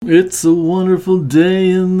It's a wonderful day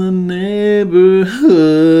in the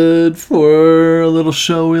neighborhood for a little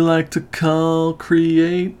show we like to call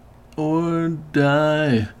Create or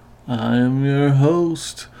Die. I am your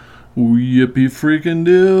host, Yippee freaking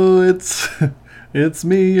do. It's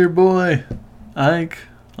me, your boy, Ike,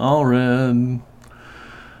 all red.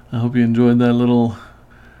 I hope you enjoyed that little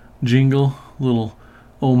jingle, little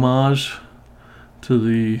homage to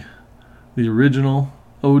the original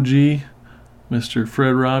OG, Mr.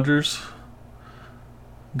 Fred Rogers.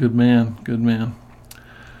 Good man.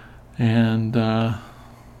 And I'm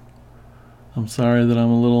sorry that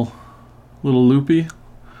I'm a little loopy.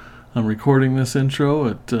 I'm recording this intro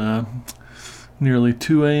at nearly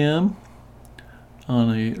 2 a.m.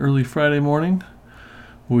 on a early Friday morning.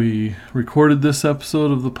 We recorded this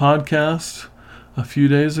episode of the podcast a few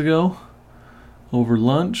days ago over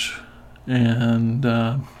lunch, and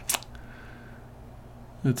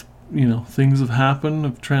it's, things have happened,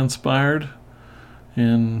 have transpired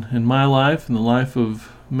in my life and the life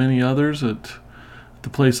of many others at the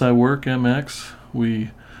place I work, MX.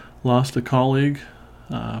 We lost a colleague,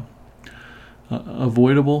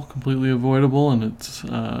 completely avoidable, and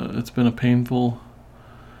it's been a painful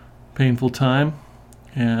time.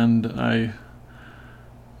 And I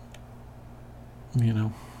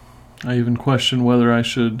even question whether I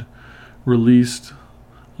should release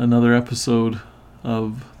another episode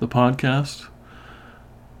of the podcast.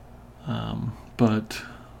 But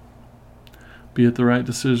be it the right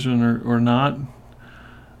decision or not,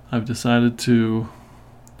 I've decided to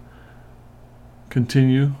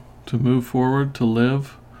continue to move forward, to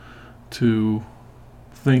live, to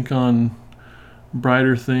think on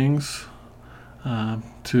brighter things,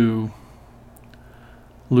 to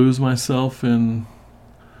lose myself in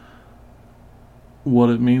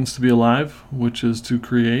what it means to be alive, which is to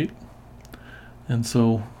create. And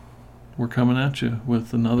so we're coming at you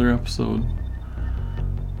with another episode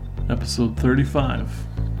 35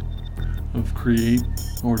 of Create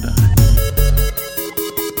or Die.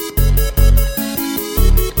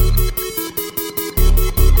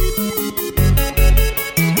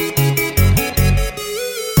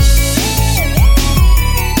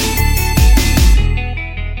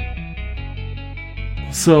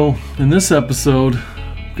 So, in this episode,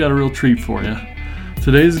 we've got a real treat for you.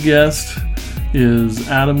 Today's guest is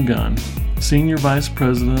Adam Gunn, Senior Vice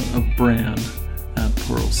President of Brand at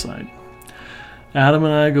Pluralsight. Adam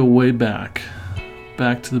and I go way back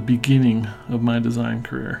to the beginning of my design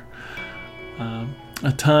career.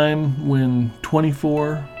 A time when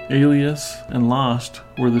 24, Alias, and Lost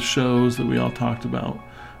were the shows that we all talked about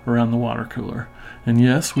around the water cooler. And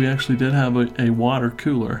yes, we actually did have a water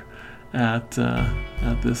cooler at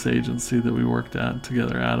this agency that we worked at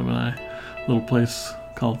together, Adam and I, a little place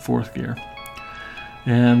called Fourth Gear.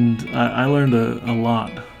 And I learned a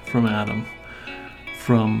lot from Adam,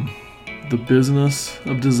 from the business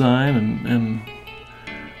of design and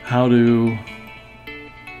how to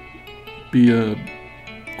be a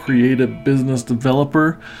creative business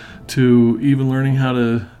developer, to even learning how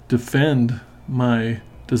to defend my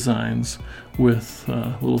designs with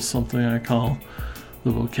a little something I call the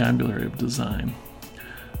vocabulary of design.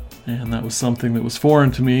 And that was something that was foreign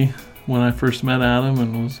to me when I first met Adam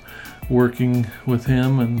and was working with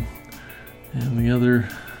him and the other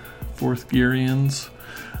Fourth Gearians.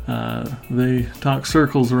 They talked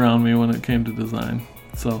circles around me when it came to design.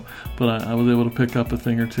 So, but I was able to pick up a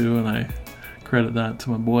thing or two, and I credit that to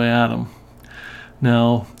my boy Adam.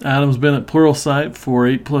 Now, Adam's been at Pluralsight for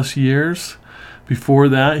 8+ years. Before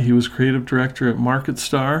that, he was creative director at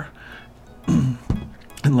MarketStar.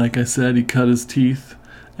 And like I said, he cut his teeth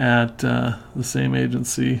at the same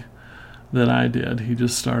agency that I did. He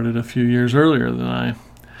just started a few years earlier than I,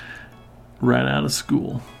 right out of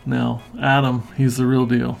school. Now, Adam, he's the real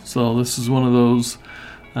deal. So this is one of those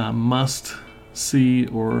must see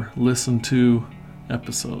or listen to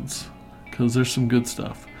episodes, because there's some good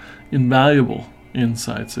stuff. Invaluable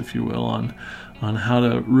insights, if you will, on how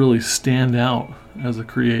to really stand out as a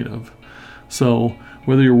creative. So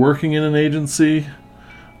whether you're working in an agency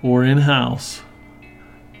or in-house,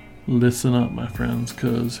 listen up, my friends,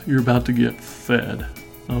 because you're about to get fed,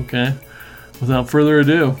 okay? Without further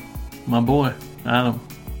ado, my boy, Adam.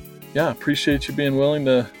 Yeah, appreciate you being willing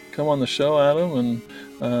to come on the show, Adam,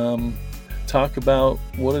 and talk about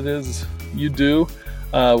what it is you do.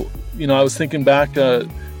 I was thinking back,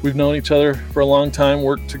 we've known each other for a long time,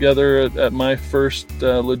 worked together at my first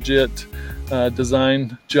legit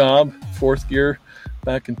design job, Fourth Gear,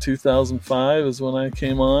 back in 2005 is when I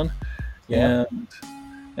came on. Yeah.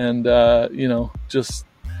 And just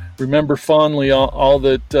remember fondly all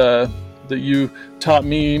that that you taught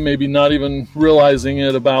me, maybe not even realizing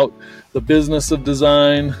it, about the business of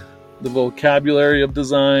design, the vocabulary of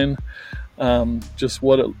design, just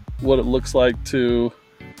what it looks like to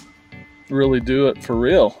really do it for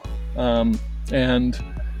real. And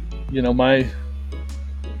my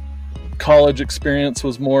college experience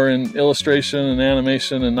was more in illustration and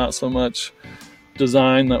animation and not so much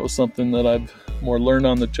design. That was something that I've more learned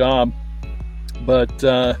on the job. But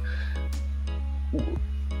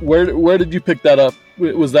where did you pick that up?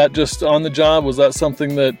 Was that just on the job? Was that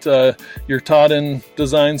something that you're taught in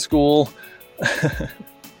design school?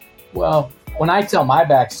 Well, when I tell my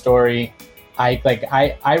backstory,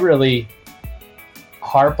 I really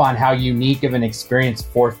harp on how unique of an experience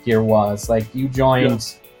Fourth Gear was. Like, you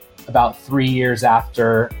joined about 3 years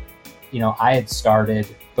after, I had started,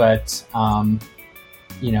 but,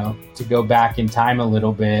 to go back in time a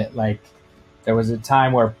little bit, like, there was a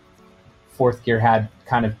time where Fourth Gear had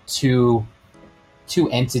kind of two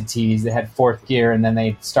entities. They had Fourth Gear, and then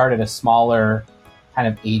they started a smaller kind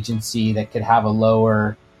of agency that could have a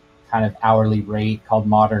lower kind of hourly rate called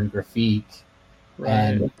Modern Graphique. Right.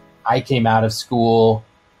 And I came out of school,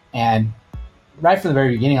 and right from the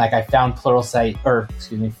very beginning, like, I found Fourth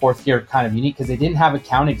Gear kind of unique because they didn't have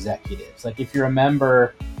account executives. Like, if you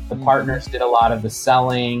remember, the partners did a lot of the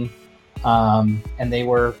selling, and they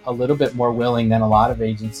were a little bit more willing than a lot of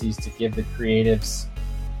agencies to give the creatives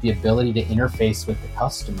the ability to interface with the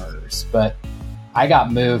customers. But I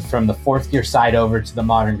got moved from the Fourth Gear side over to the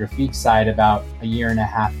Modern Graphique side about a year and a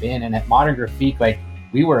half in. And at Modern Graphique, like,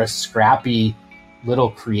 we were a scrappy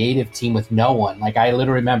little creative team with no one. Like, I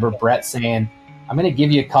literally remember Brett saying, I'm going to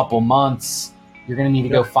give you a couple months. You're going to need to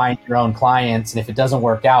go find your own clients. And if it doesn't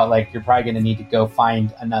work out, like, you're probably going to need to go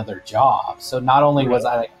find another job. So not only was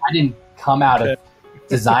I didn't come out of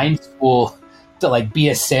design school to, like, be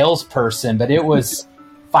a salesperson, but it was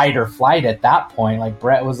fight or flight at that point. Like,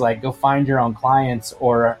 Brett was like, go find your own clients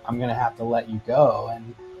or I'm going to have to let you go.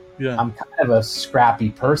 And I'm kind of a scrappy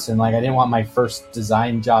person. Like, I didn't want my first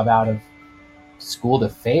design job out of school to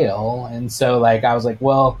fail. And so, like, I was like,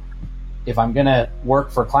 well, if I'm going to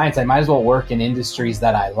work for clients, I might as well work in industries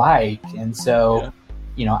that I like. And so,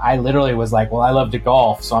 I literally was like, well, I love to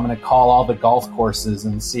golf, so I'm going to call all the golf courses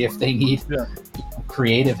and see if they need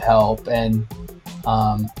creative help. And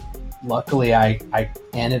luckily, I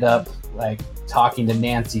ended up, like, talking to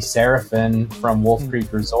Nancy Seraphin from Wolf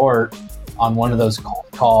Creek Resort on one of those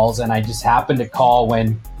calls. And I just happened to call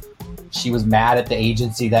when she was mad at the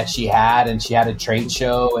agency that she had, and she had a trade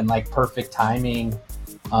show, and, like, perfect timing.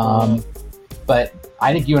 But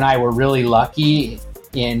I think you and I were really lucky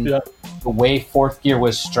in the way Fourth Gear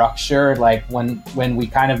was structured. Like, when we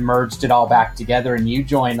kind of merged it all back together and you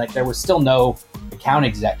joined, like, there was still no account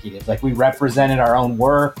executive. Like, we represented our own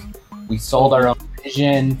work, we sold our own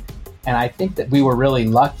vision, and I think that we were really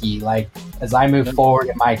lucky. Like, as I moved forward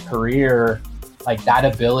in my career, like, that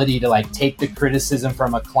ability to, like, take the criticism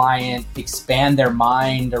from a client, expand their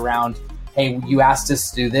mind around, hey, you asked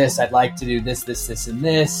us to do this, I'd like to do this, this, this, and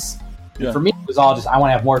this. For me, it was all just, I want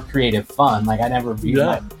to have more creative fun. Like, I never viewed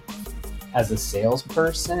myself as a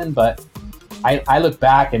salesperson, but I look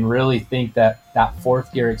back and really think that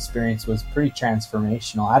Fourth Gear experience was pretty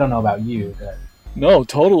transformational. I don't know about you, but no,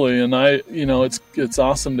 totally. And it's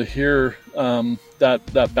awesome to hear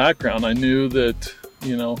that background. I knew that,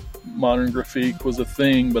 Modern Graphique was a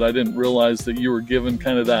thing, but I didn't realize that you were given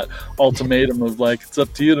kind of that ultimatum of, like, it's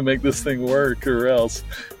up to you to make this thing work or else.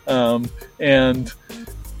 And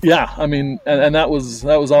that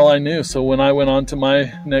was all I knew. So when I went on to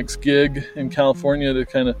my next gig in California to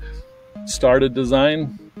kind of start a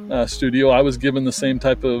design studio, I was given the same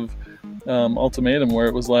type of ultimatum where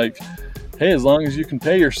it was like, hey, as long as you can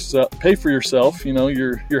pay for yourself,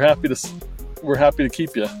 we're happy to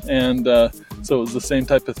keep you. And so it was the same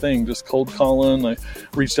type of thing, just cold calling. I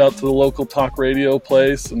reached out to the local talk radio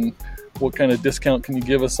place and what kind of discount can you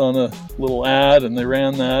give us on a little ad? And they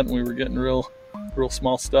ran that, and we were getting real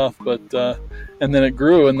small stuff. But and then it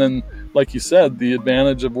grew. And then, like you said, the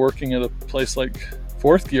advantage of working at a place like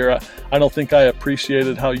Fourth Gear, I don't think I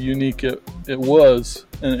appreciated how unique it was.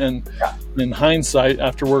 And in hindsight,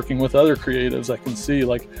 after working with other creatives, I can see,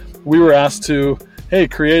 like, we were asked to, hey,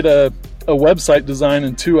 create a website design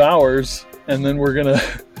in 2 hours, and then we're gonna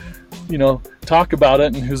talk about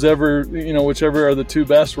it, and whichever are the two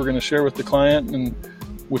best, we're gonna share with the client, and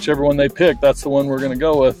whichever one they pick, that's the one we're gonna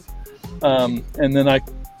go with. And then I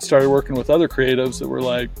started working with other creatives that were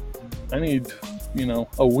like, I need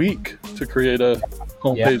a week to create a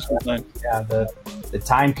homepage design. Yeah, the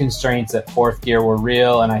time constraints at Fourth Gear were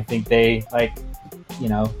real, and I think they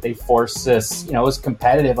they forced us. It was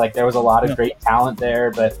competitive. Like, there was a lot of great talent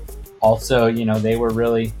there, but also, you know, they were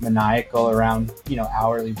really maniacal around, you know,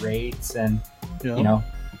 hourly rates. And, you know,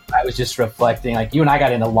 I was just reflecting, like, you and I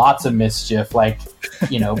got into lots of mischief, like,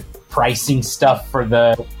 you know, pricing stuff for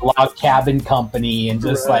the log cabin company, and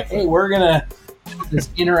just like, hey, we're going to this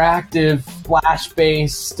interactive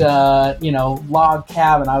flash-based, you know, log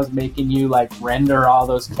cabin. I was making you like render all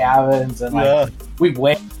those cabins, and like we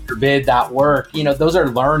way forbid that work. You know, those are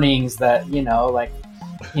learnings that, you know, like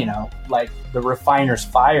the refiner's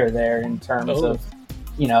fire there in terms of,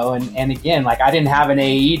 you know, and again, like, I didn't have an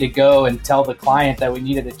AE to go and tell the client that we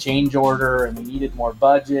needed a change order and we needed more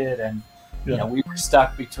budget. And, you know, we were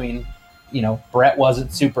stuck between, you know, Brett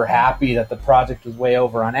wasn't super happy that the project was way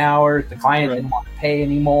over on hours. The client didn't want to pay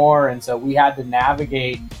anymore. And so we had to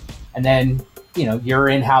navigate. And then, you know, you're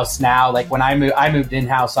in-house now. Like, when I moved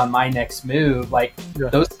in-house on my next move, like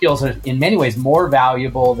those skills are in many ways more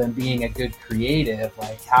valuable than being a good creative.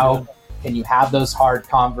 Like, how can you have those hard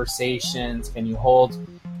conversations? Can you hold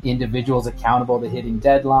individuals accountable to hitting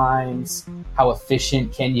deadlines? How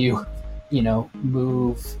efficient can you, you know,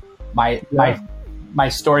 move? My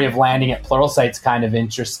story of landing at Pluralsight's kind of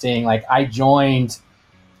interesting. Like, I joined,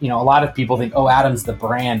 you know, a lot of people think, oh, Adam's the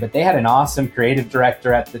brand, but they had an awesome creative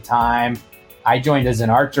director at the time. I joined as an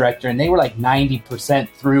art director, and they were like 90%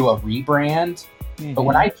 through a rebrand. But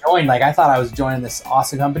when I joined, like, I thought I was joining this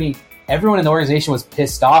awesome company. Everyone in the organization was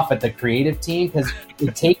pissed off at the creative team because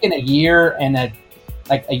it'd taken a year and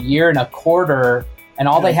a quarter, and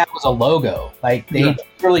all they had was a logo. Like, they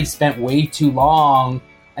really spent way too long.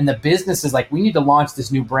 And the business is like, we need to launch this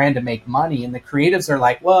new brand to make money. And the creatives are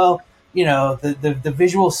like, well, you know, the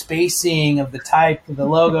visual spacing of the type of the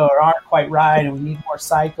logo aren't quite right, and we need more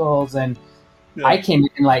cycles. And I came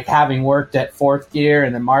in, like, having worked at Fourth Gear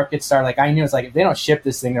and the Market Star, like, I knew it's like, if they don't ship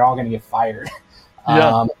this thing, they're all going to get fired.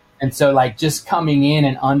 And so, like, just coming in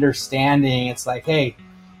and understanding, it's like, hey,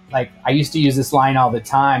 like, I used to use this line all the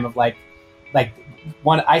time of like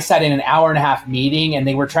I sat in an hour and a half meeting, and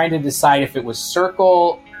they were trying to decide if it was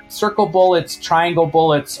circle bullets, triangle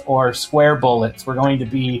bullets, or square bullets were going to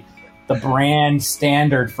be the brand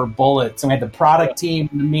standard for bullets. And we had the product team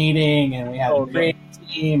in the meeting, and we had the creative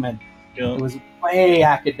team, and it was way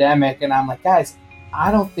academic. And I'm like, guys,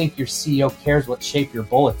 I don't think your CEO cares what shape your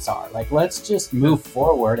bullets are. Like, let's just move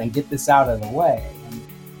forward and get this out of the way. And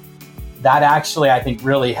that actually, I think,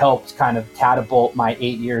 really helped kind of catapult my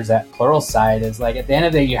 8 years at Pluralsight. Is like, at the end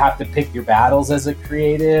of the day, you have to pick your battles as a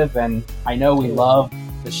creative. And I know we love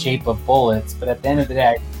the shape of bullets, but at the end of the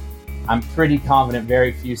day, I'm pretty confident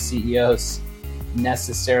very few CEOs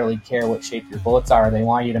necessarily care what shape your bullets are. They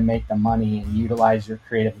want you to make the money and utilize your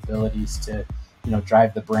creative abilities to, you know,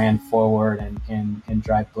 drive the brand forward and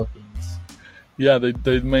drive bookings. Yeah,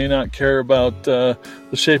 they may not care about the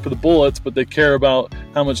shape of the bullets, but they care about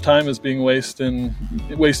how much time is being wasted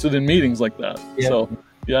in meetings like that. Yeah. So,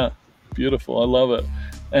 yeah, beautiful. I love it.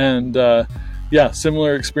 And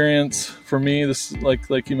similar experience for me. This,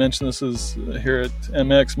 like you mentioned, this is here at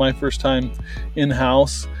MX, my first time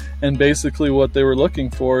in-house. And basically what they were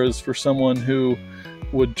looking for is for someone who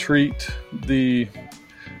would treat the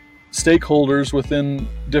stakeholders within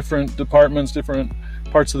different departments, different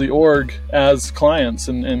parts of the org as clients,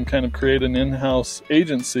 and kind of create an in-house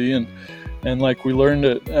agency. And like we learned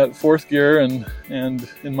at Fourth Gear and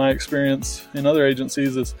in my experience in other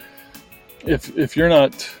agencies, is if you're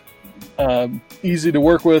not easy to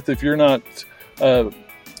work with, if you're not an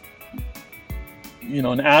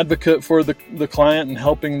advocate for the client and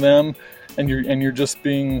helping them, and you're just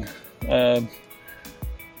being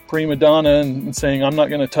prima donna and saying, I'm not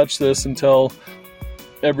going to touch this until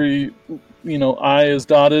every I is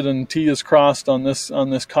dotted and T is crossed on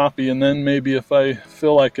this copy, and then maybe if I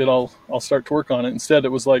feel like it, I'll start to work on it. Instead, it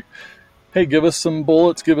was like, hey, give us some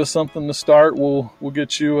bullets, give us something to start. We'll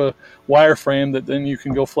get you a wireframe that then you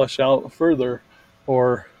can go flesh out further,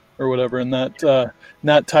 or whatever. And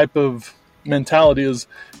that type of mentality is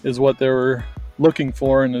what they were looking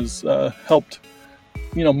for, and has helped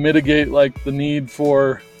mitigate like the need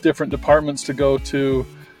for different departments to go to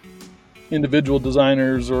individual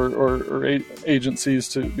designers or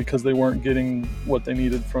agencies because they weren't getting what they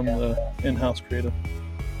needed from the in-house creative.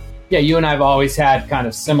 Yeah, you and I have always had kind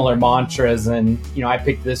of similar mantras, and I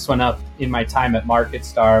picked this one up in my time at Market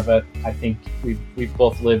Star, but I think we've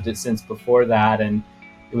both lived it since before that. And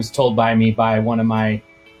it was told by me by one of my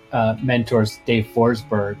mentors, Dave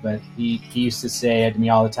Forsberg, but he used to say to me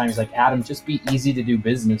all the time, he's like, Adam, just be easy to do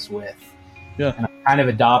business with. Yeah. And I kind of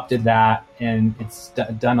adopted that, and it's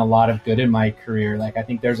done a lot of good in my career. Like, I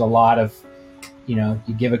think there's a lot of, you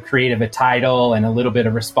give a creative a title and a little bit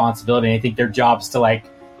of responsibility. And I think their job's to like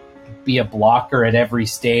be a blocker at every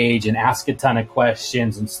stage and ask a ton of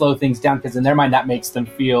questions and slow things down, because in their mind that makes them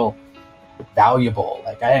feel valuable.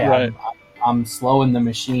 Like, hey, Right. I'm slowing the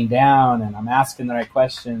machine down and I'm asking the right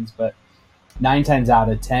questions. But 9 times out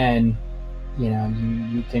of 10,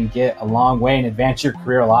 you can get a long way and advance your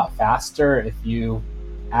career a lot faster if you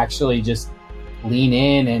actually just lean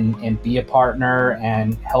in and be a partner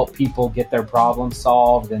and help people get their problem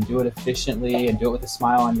solved and do it efficiently and do it with a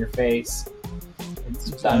smile on your face. It's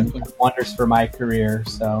done wonders for my career.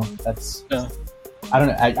 So that's, I don't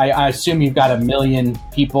know. I assume you've got 1 million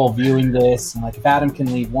people viewing this, and like, if Adam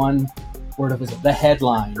can leave one word of the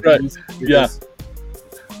headline, right?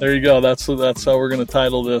 There you go. That's how we're going to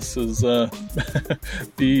title this, is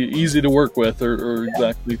be easy to work with, or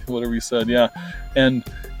exactly whatever you said. Yeah, and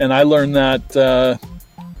I learned that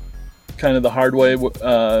kind of the hard way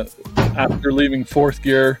after leaving fourth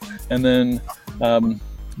gear, and then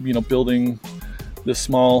building this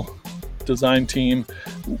small design team.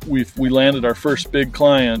 We landed our first big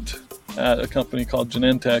client at a company called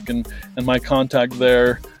Genentech, and my contact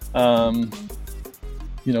there,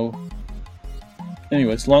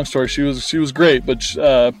 anyways, long story, she was great, but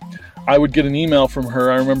I would get an email from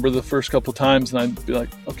her. I remember the first couple times, and I'd be like,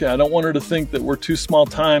 okay, I don't want her to think that we're too small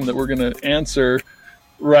time, that we're going to answer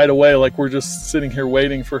right away, like we're just sitting here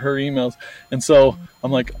waiting for her emails. And so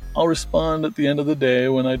I'm like, I'll respond at the end of the day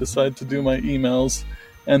when I decide to do my emails.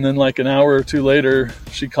 And then like an hour or two later,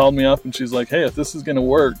 she called me up and she's like, hey, if this is going to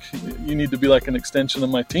work, you need to be like an extension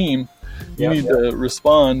of my team. You need to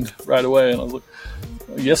respond right away. And I was like,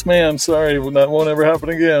 yes, ma'am. Sorry, that won't ever happen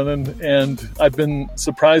again. And I've been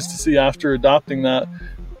surprised to see after adopting that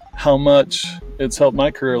how much it's helped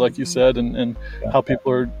my career, like you said, and how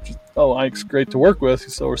people are just, oh, Ike's great to work with.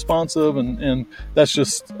 He's so responsive, and that's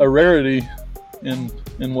just a rarity in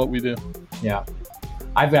what we do. Yeah.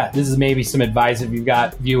 This is maybe some advice if you've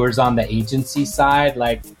got viewers on the agency side,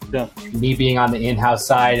 like me being on the in-house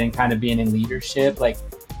side and kind of being in leadership. Like,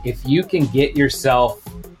 if you can get yourself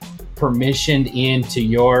permissioned into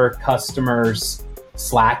your customer's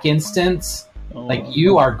Slack instance, like,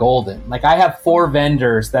 you are golden. Like, I have 4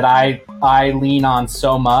 vendors that I lean on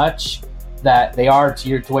so much that they are,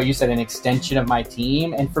 to what you said, an extension of my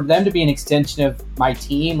team. And for them to be an extension of my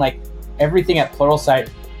team, like, everything at Pluralsight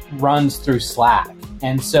runs through Slack.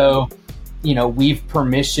 And so, we've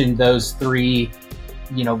permissioned those 3,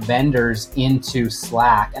 vendors into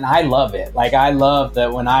Slack. And I love it. Like, I love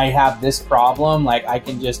that when I have this problem, like, I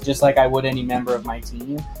can just like I would any member of my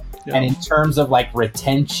team. Yeah. And in terms of like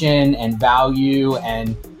retention and value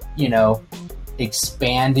and,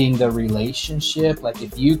 expanding the relationship, like,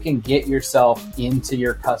 if you can get yourself into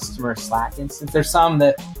your customer Slack instance, there's some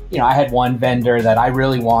that, I had one vendor that I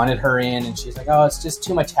really wanted her in, and she's like, oh, it's just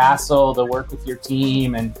too much hassle to work with your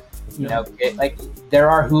team. And, there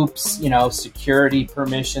are hoops, security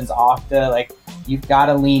permissions, Okta, like, you've got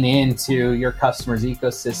to lean into your customer's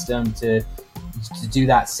ecosystem to do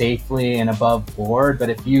that safely and above board. But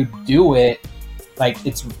if you do it, like,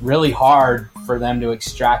 it's really hard for them to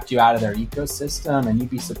extract you out of their ecosystem, and you'd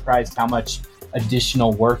be surprised how much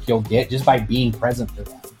additional work you'll get just by being present for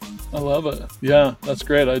them. I love it. Yeah, that's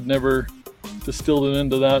great. I'd never distilled it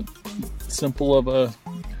into that simple of a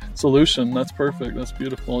solution. That's perfect. That's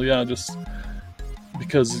beautiful. Yeah, just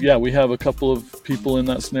because, we have a couple of people in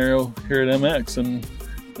that scenario here at MX,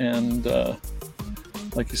 and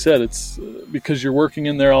like you said, it's because you're working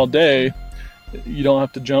in there all day, you don't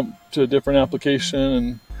have to jump to a different application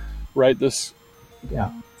and write this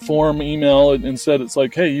form email. Instead, it's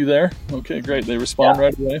like, hey, you there? Okay, great. They respond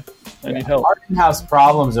right away. I need help. Our in-house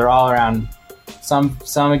problems are all around some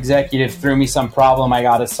executive threw me some problem I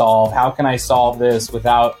got to solve. How can I solve this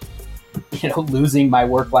without, losing my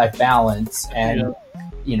work-life balance? And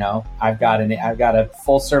I've got a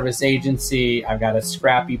full-service agency. I've got a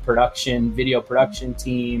scrappy video production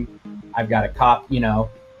team. I've got a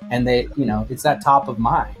and they, it's that top of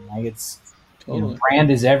mind. Like, it's, totally.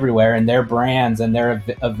 Brand is everywhere, and their brands and their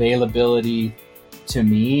availability to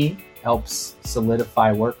me helps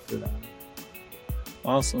solidify work for them.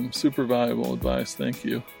 Awesome. Super valuable advice. Thank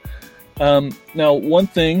you. Now, one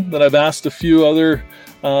thing that I've asked a few other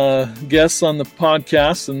guests on the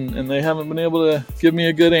podcast, and they haven't been able to give me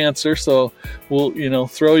a good answer, so we'll,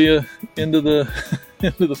 throw you into the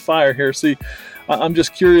into the fire here. See, I'm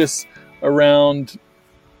just curious around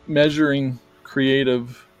measuring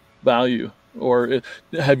creative value, or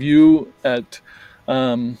have you at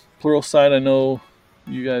Pluralsight, I know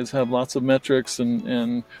you guys have lots of metrics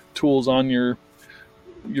and tools on your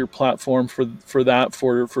platform for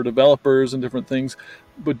developers and different things,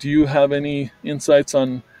 but do you have any insights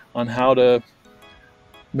on how to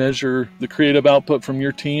measure the creative output from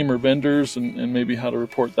your team or vendors, and maybe how to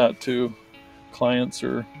report that to clients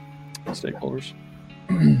or stakeholders?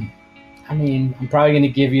 I mean, I'm probably going to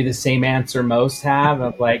give you the same answer most have,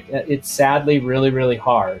 of like, it's sadly really, really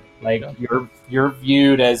hard. Like, you're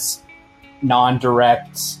viewed as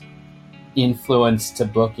non-direct influence to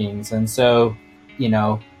bookings. And so,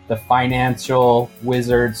 the financial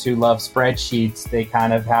wizards who love spreadsheets, they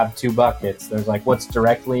kind of have two buckets. There's like what's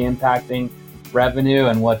directly impacting revenue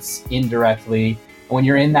and what's indirectly. When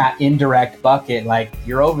you're in that indirect bucket, like,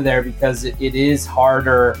 you're over there because it is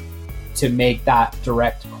harder to make that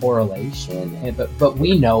direct correlation. But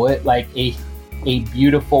we know it, like a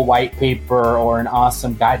beautiful white paper or an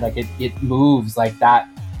awesome guide, like it moves like that.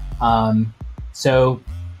 So,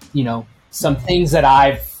 some things that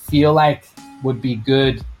I feel like would be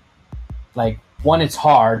good, like, one, it's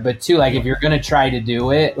hard, but two, like, if you're going to try to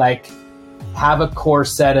do it, like, have a core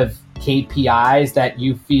set of KPIs that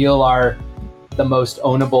you feel are the most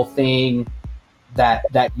ownable thing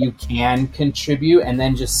that you can contribute, and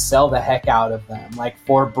then just sell the heck out of them. Like,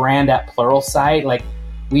 for brand at Pluralsight, like,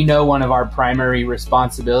 we know one of our primary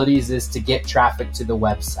responsibilities is to get traffic to the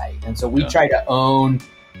website. And so we try to own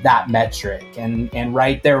that metric, and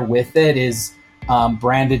right there with it is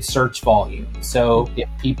branded search volume. So if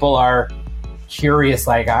people are curious,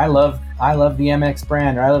 like, I love the MX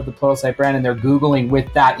brand, or I love the Pluralsight brand, and they're Googling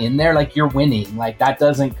with that in there, like, you're winning. Like, that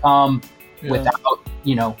doesn't come without,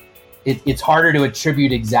 it's harder to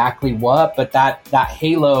attribute exactly what, but that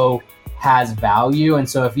halo has value. And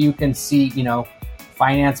so if you can see,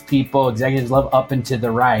 finance people, executives love up and to the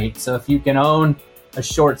right. So if you can own a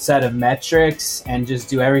short set of metrics and just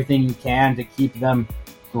do everything you can to keep them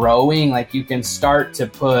growing, like, you can start to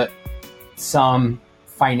put some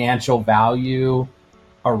financial value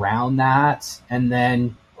around that. And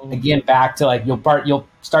then again, back to, like, you'll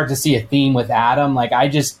start to see a theme with Adam. Like, I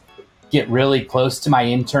just get really close to my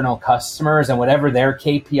internal customers, and whatever their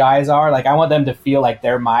KPIs are, like, I want them to feel like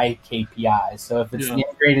they're my KPIs. So if it's the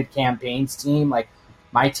integrated campaigns team, like,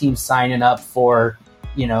 my team's signing up for,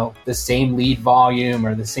 the same lead volume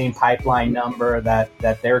or the same pipeline number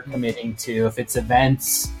that they're committing to. If it's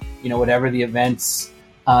events, whatever the events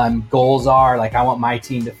goals are, like, I want my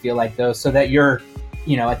team to feel like those, so that you're,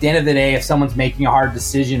 at the end of the day, if someone's making a hard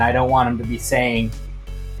decision, I don't want them to be saying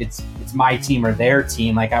it's my team or their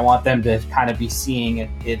team. Like, I want them to kind of be seeing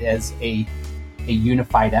it as a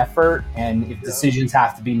unified effort. And if decisions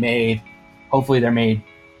have to be made, hopefully they're made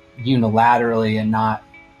unilaterally and not,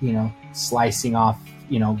 slicing off,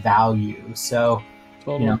 value. So,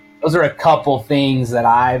 those are a couple things that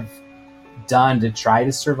I've done to try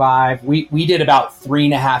to survive. We did about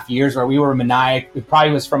 3.5 years where we were it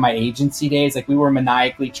probably was from my agency days. Like, we were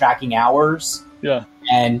maniacally tracking hours. Yeah.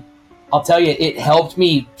 And I'll tell you, it helped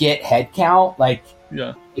me get headcount. Like,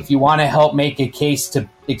 if you want to help make a case to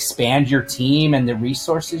expand your team and the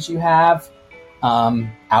resources you have,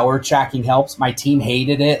 hour tracking helps. My team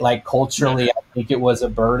hated it. Like, culturally, I think it was a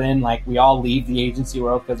burden. Like, we all leave the agency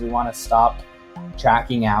world because we want to stop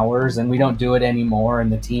tracking hours, and we don't do it anymore.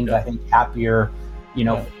 And the team's, I think, happier,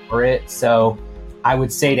 for it. So I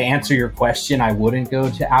would say, to answer your question, I wouldn't go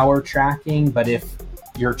to hour tracking, but if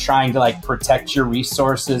you're trying to, like, protect your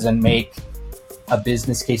resources and make a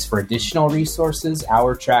business case for additional resources,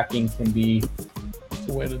 hour tracking can be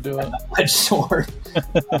the way to do it. Much sword.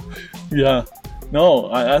 Yeah. No,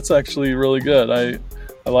 that's actually really good.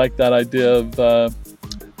 I like that idea of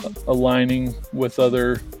aligning with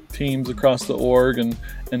other teams across the org and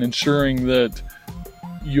ensuring that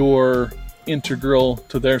you're integral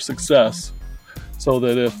to their success, so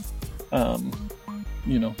that if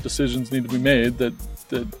decisions need to be made, that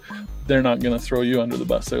they're not going to throw you under the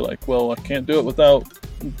bus. They're like, well, I can't do it without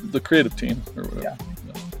the creative team or whatever.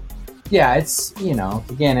 Yeah, it's,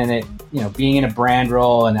 again, and it, being in a brand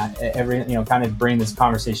role and kind of bring this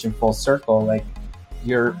conversation full circle, like,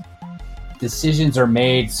 your decisions are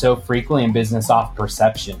made so frequently in business off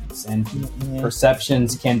perceptions, and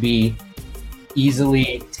perceptions can be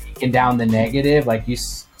easily taken down the negative. Like, you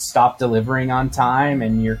stop delivering on time,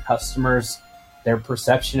 and your customers, their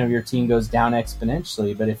perception of your team goes down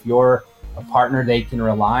exponentially. But if you're a partner they can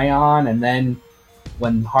rely on, and then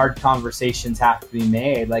when hard conversations have to be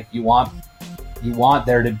made, like, you want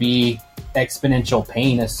there to be exponential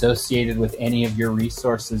pain associated with any of your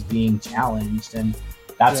resources being challenged. And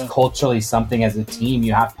that's culturally something as a team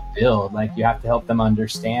you have to build. Like, you have to help them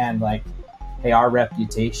understand, like, hey, our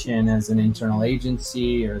reputation as an internal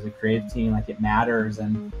agency or as a creative team, like, it matters.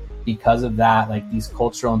 And because of that, like, these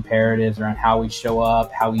cultural imperatives around how we show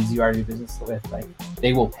up, how easy you are to do business with, like,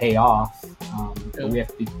 they will pay off. But we have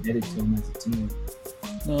to be committed to them as a team.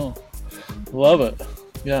 No, love it.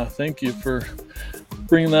 Yeah, thank you for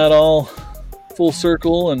bringing that all full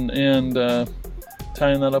circle and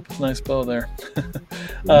tying that up with a nice bow there.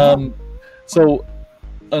 So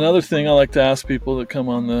another thing I like to ask people that come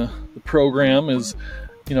on the program is,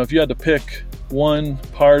 if you had to pick one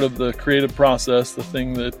part of the creative process, the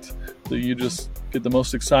thing that you just get the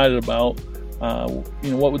most excited about,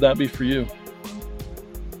 what would that be for you?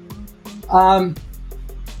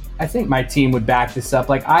 I think my team would back this up.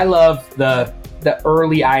 Like, I love the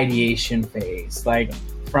early ideation phase, like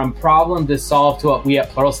from problem to solve to what we at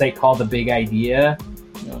Pluralsight call the big idea.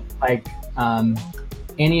 Yeah. Like,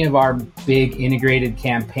 any of our big integrated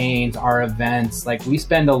campaigns, our events, like we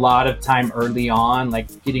spend a lot of time early on, like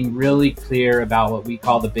getting really clear about what we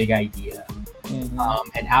call the big idea.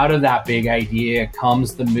 And out of that big idea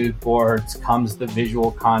comes the mood boards, comes the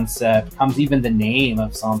visual concept, comes even the name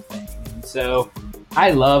of something. And so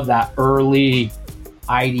I love that early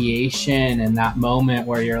ideation and that moment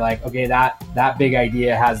where you're like, okay, that big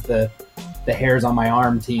idea has the hairs on my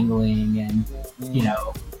arm tingling, and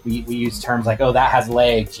we use terms like, oh, that has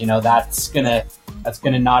legs, that's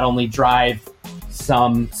gonna not only drive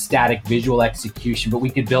some static visual execution, but we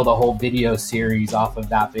could build a whole video series off of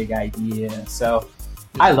that big idea. So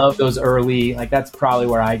I love those early, like that's probably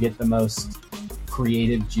where I get the most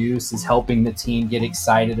creative juice, is helping the team get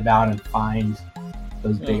excited about and find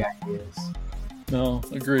those big ideas. No,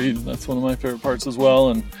 agreed. That's one of my favorite parts as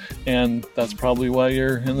well, and that's probably why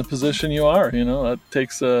you're in the position you are. That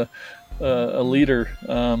takes a leader,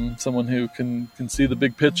 someone who can see the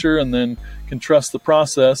big picture and then can trust the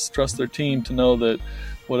process, trust their team to know that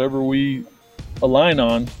whatever we align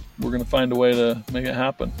on, we're going to find a way to make it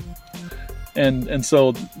happen. And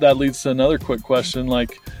so that leads to another quick question,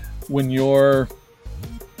 like when you're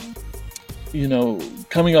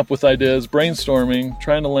coming up with ideas, brainstorming,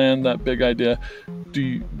 trying to land that big idea,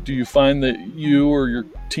 do you find that you or your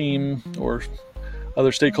team or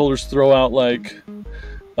other stakeholders throw out like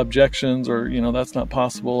objections or that's not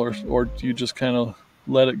possible, or do you just kind of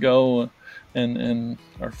let it go and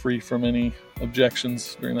are free from any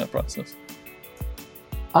objections during that process?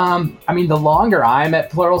 I mean, the longer I'm at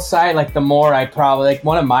Pluralsight, like the more I probably, like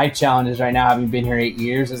one of my challenges right now, having been here 8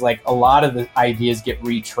 years, is like a lot of the ideas get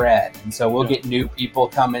retread. And so we'll get new people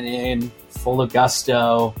coming in full of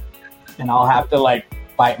gusto, and I'll have to like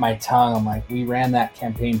bite my tongue. I'm like, we ran that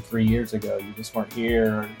campaign 3 years ago. You just weren't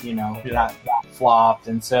here, or, that flopped.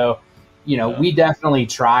 And so, we definitely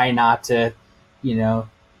try not to,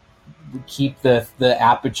 keep the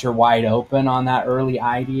aperture wide open on that early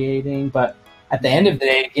ideating. But at the end of the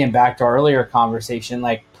day, again, back to our earlier conversation,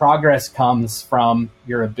 like progress comes from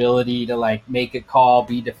your ability to like make a call,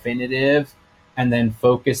 be definitive, and then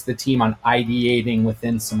focus the team on ideating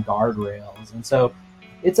within some guardrails. And so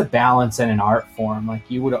it's a balance and an art form. Like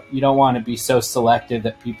you don't want to be so selective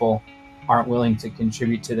that people aren't willing to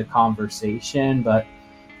contribute to the conversation, but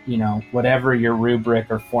whatever your rubric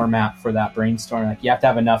or format for that brainstorm, like you have to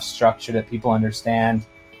have enough structure that people understand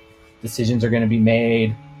decisions are going to be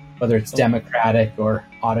made, whether it's democratic or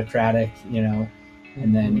autocratic, and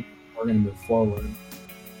then we're going to move forward.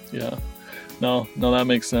 Yeah, no, that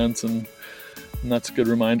makes sense. And that's a good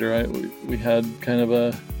reminder. We had kind of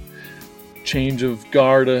a change of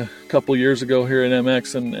guard a couple years ago here at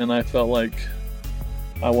MX, and I felt like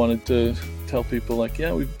I wanted to tell people like,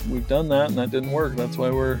 yeah, we've done that and that didn't work. That's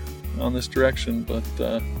why we're on this direction. But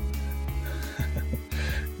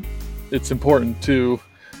it's important to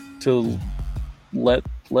let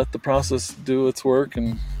the process do its work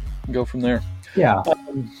and go from there. Yeah.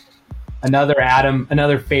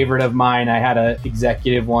 Another favorite of mine, I had an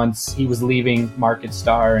executive once. He was leaving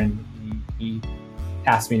MarketStar, and he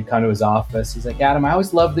asked me to come to his office. He's like, Adam, I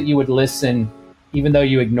always loved that you would listen even though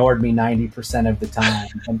you ignored me 90% of the time.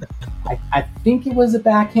 And I think it was a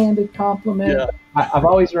backhanded compliment. Yeah. I've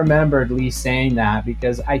always remembered Lee saying that,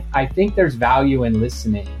 because I think there's value in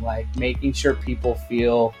listening, like making sure people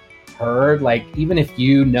feel heard. Like even if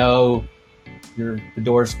the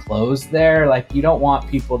door's closed there, like you don't want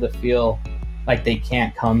people to feel like they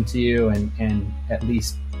can't come to you and at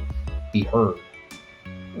least be heard.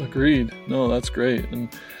 Agreed. No, that's great. And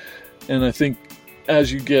I think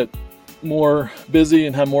as you get more busy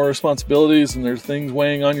and have more responsibilities and there's things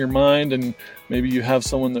weighing on your mind, and maybe you have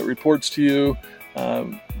someone that reports to you,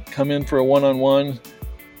 come in for a one-on-one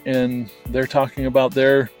and they're talking about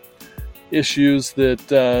their issues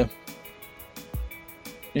that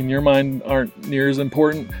in your mind aren't near as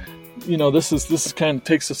important. This is kind of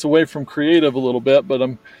takes us away from creative a little bit, but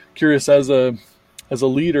I'm curious, as a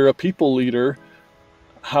leader, a people leader,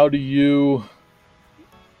 how do you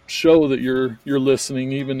show that you're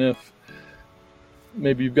listening, even if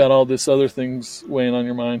maybe you've got all this other things weighing on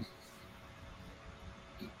your mind?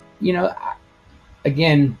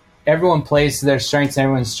 Again, everyone plays to their strengths.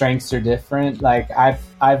 Everyone's strengths are different. Like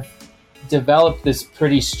I've developed this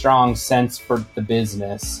pretty strong sense for the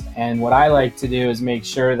business. And what I like to do is make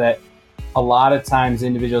sure that a lot of times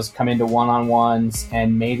individuals come into one-on-ones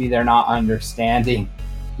and maybe they're not understanding,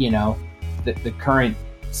 the current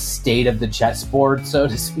state of the chessboard, so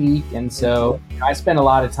to speak. And so I spend a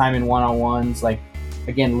lot of time in one-on-ones, like,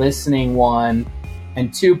 again, listening, one,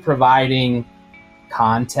 and two, providing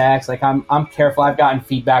context. Like I'm careful. I've gotten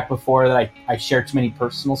feedback before that I share too many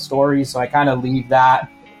personal stories. So I kind of leave that,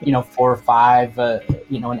 4 or 5,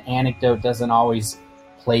 an anecdote doesn't always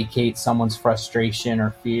placate someone's frustration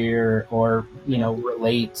or fear or,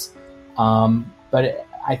 relate. But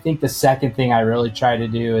I think the second thing I really try to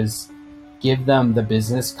do is give them the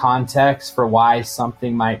business context for why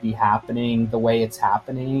something might be happening the way it's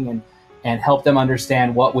happening, and help them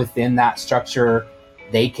understand what within that structure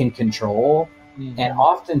they can control. Mm-hmm. And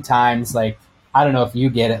oftentimes, like, I don't know if you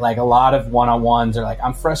get it, like a lot of one-on-ones are like,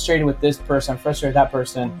 I'm frustrated with this person, I'm frustrated with that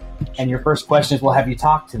person. And your first question is, well, have you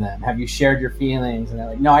talked to them? Have you shared your feelings? And they're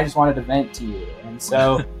like, no, I just wanted to vent to you. And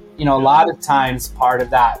so, a lot of times part of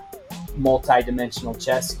that multi-dimensional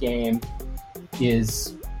chess game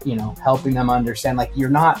is, helping them understand, like, you're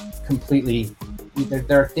not completely,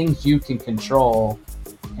 there are things you can control,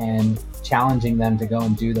 and challenging them to go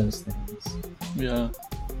and do those things. Yeah.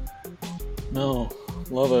 No,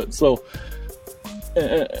 love it. So,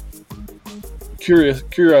 curious,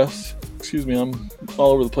 excuse me, I'm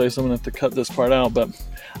all over the place. I'm going to have to cut this part out, but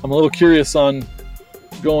I'm a little curious on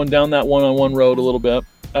going down that one-on-one road a little bit.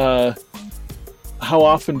 How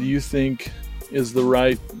often do you think is the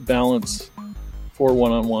right balance for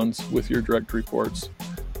one-on-ones with your direct reports?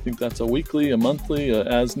 I think that's a weekly, a monthly,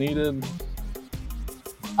 as needed.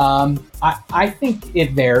 I think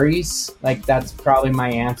it varies. Like, that's probably my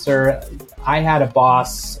answer. I had a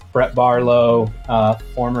boss, Brett Barlow,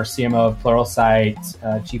 former CMO of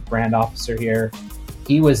Pluralsight, chief brand officer here.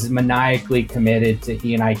 He was maniacally committed to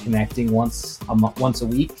he and I connecting once a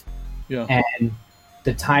week. Yeah. And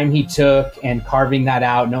the time he took and carving that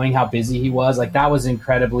out, knowing how busy he was, like, that was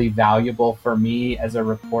incredibly valuable for me as a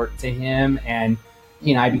report to him. And he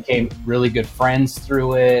and I became really good friends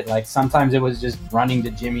through it. Like, sometimes it was just running to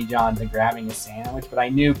Jimmy John's and grabbing a sandwich, but I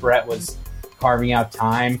knew Brett was carving out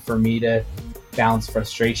time for me to bounce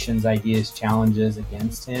frustrations, ideas, challenges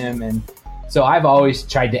against him. And so I've always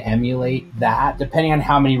tried to emulate that. Depending on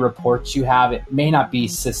how many reports you have, it may not be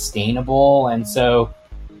sustainable. And so,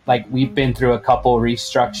 like, we've been through a couple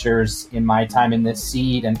restructures in my time in this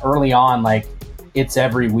seat, and early on, like, it's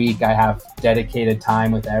every week I have dedicated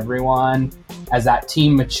time with everyone. As that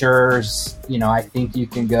team matures, I think you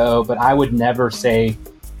can go, but I would never say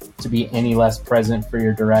to be any less present for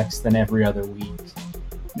your directs than every other week.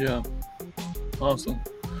 Yeah. Awesome.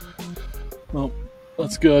 Well,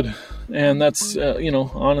 that's good. And that's,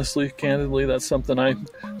 honestly, candidly, that's something I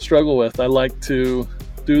struggle with. I like to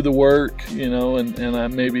do the work, and I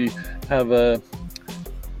maybe have a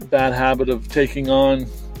bad habit of taking on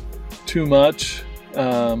too much.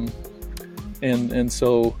 And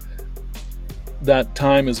so that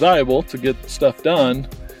time is valuable to get stuff done.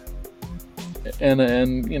 And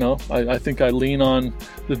I think I lean on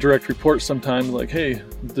the direct report sometimes, like, hey,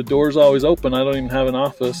 the door's always open. I don't even have an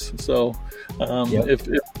office. So if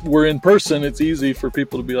we're in person, it's easy for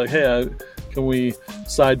people to be like, hey, can we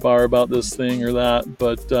sidebar about this thing or that?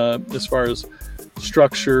 But as far as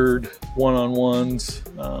structured one-on-ones,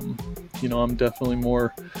 I'm definitely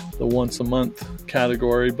more the once a month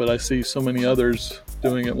category, but I see so many others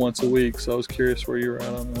doing it once a week. So I was curious where you were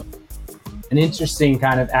at on that. An interesting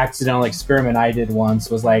kind of accidental experiment I did once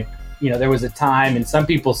was, like, there was a time, and some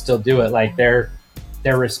people still do it, like their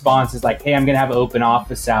response is like, hey, I'm going to have open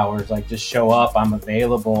office hours. Like, just show up. I'm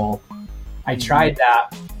available. I tried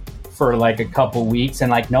that for like a couple weeks, and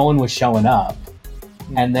like no one was showing up.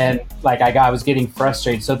 And then like I was getting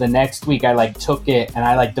frustrated. So the next week I like took it and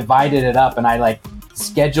I like divided it up, and I like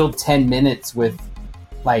scheduled 10 minutes with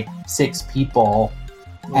like 6 people.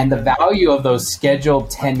 And the value of those scheduled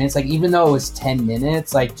 10 minutes, like even though it was 10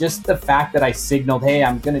 minutes, like just the fact that I signaled, hey,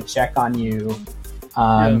 I'm going to check on you.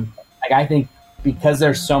 Like I think because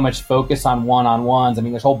there's so much focus on one-on-ones, I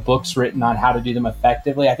mean, there's whole books written on how to do them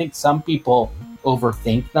effectively. I think some people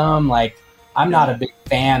overthink them. Like I'm not a big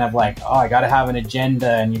fan of like, oh, I got to have an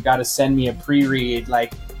agenda and you got to send me a pre-read.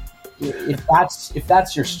 Like if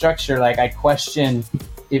that's your structure, like I question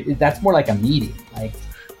if that's more like a meeting. Like,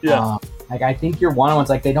 like I think your one-on-ones,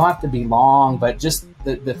 like they don't have to be long, but just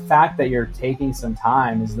the fact that you're taking some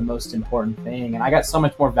time is the most important thing. And I got so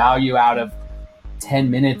much more value out of 10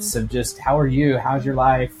 minutes of just, how are you? How's your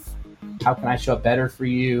life? How can I show up better for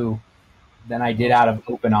you? Than I did out of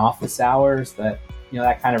open office hours. That,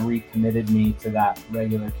 that kind of recommitted me to that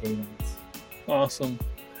regular cadence. Awesome.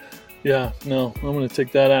 Yeah, no, I'm going to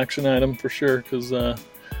take that action item for sure, because I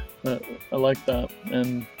like that.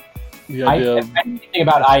 And the idea of... I'm thinking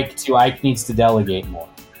about Ike too. Ike needs to delegate more.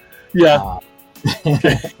 Yeah.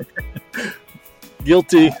 Okay.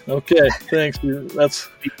 Guilty. Okay, thanks. That's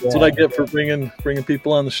what I get for bringing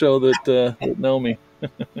people on the show that know me.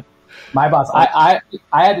 My boss, I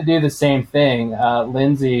had to do the same thing.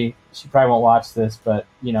 Lindsay, she probably won't watch this, but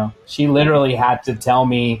she literally had to tell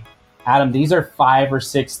me, Adam, these are 5 or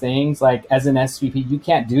 6 things. Like, as an SVP, you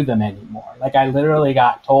can't do them anymore. Like, I literally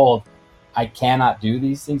got told I cannot do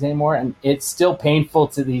these things anymore, and it's still painful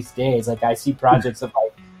to these days. Like, I see projects of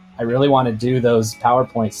like, I really want to do those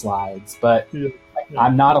PowerPoint slides, but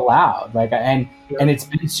I'm not allowed. Like, and it's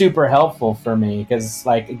been super helpful for me, because,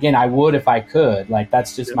 like, again, I would if I could. Like,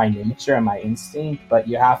 that's just my nature and my instinct. But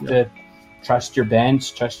you have to trust your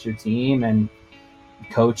bench, trust your team, and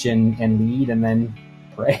coach and lead, and then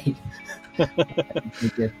pray. You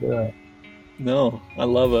get through it. No, I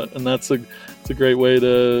love it, and it's a great way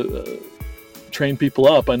to train people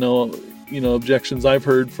up. I know, objections I've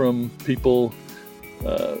heard from people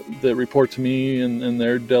that report to me, and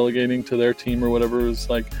they're delegating to their team or whatever, is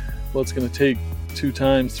like, well, it's going to take 2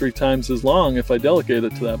 times, 3 times as long if I delegate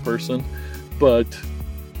it to that person. But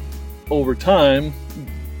over time,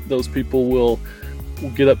 those people will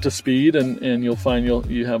get up to speed, and you'll find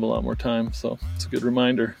you have a lot more time. So it's a good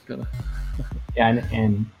reminder. Yeah,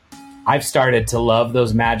 and I've started to love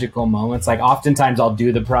those magical moments. Like, oftentimes I'll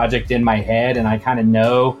do the project in my head and I kind of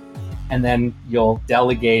know, and then you'll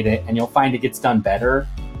delegate it and you'll find it gets done better.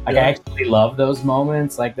 Like, I actually love those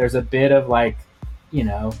moments. Like, there's a bit of like,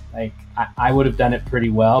 like I would have done it pretty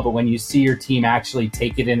well, but when you see your team actually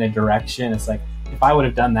take it in a direction, it's like, if I would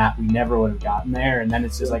have done that, we never would have gotten there. And then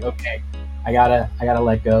it's just like, okay, I gotta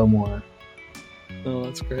let go more. Oh,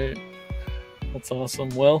 that's great. That's awesome.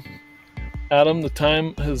 Well, Adam, the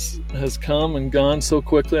time has come and gone so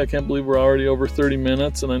quickly. I can't believe we're already over 30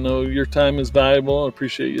 minutes, and I know your time is valuable. I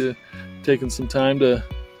appreciate you taking some time to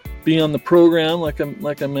be on the program, like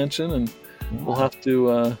I mentioned, and we'll have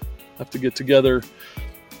to get together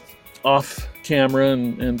off camera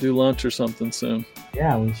and do lunch or something soon.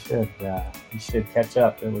 Yeah, we should. We should catch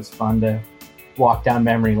up. It was fun to walk down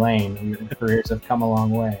memory lane. Your careers have come a long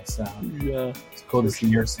way, so it's cool to see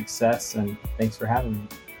your success, and thanks for having me.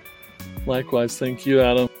 Likewise. Thank you,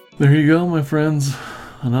 Adam. There you go, my friends.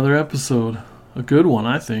 Another episode. A good one,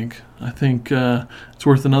 I think. I think it's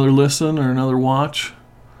worth another listen or another watch.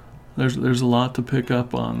 There's a lot to pick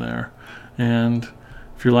up on there. And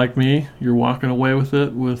if you're like me, you're walking away with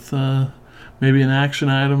it with maybe an action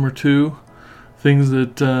item or 2. Things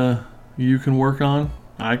that you can work on,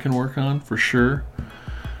 I can work on for sure.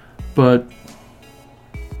 But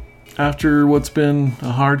after what's been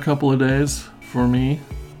a hard couple of days for me,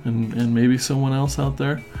 and maybe someone else out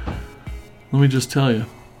there, let me just tell you,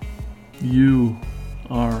 you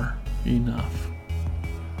are enough.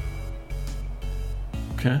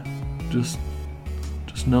 Okay? Just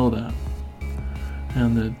know that.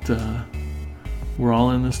 And that we're all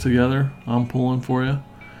in this together. I'm pulling for you.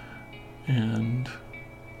 And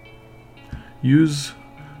use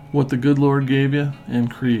what the good Lord gave you and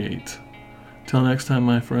create. Till next time,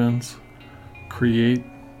 my friends, create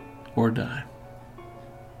or die.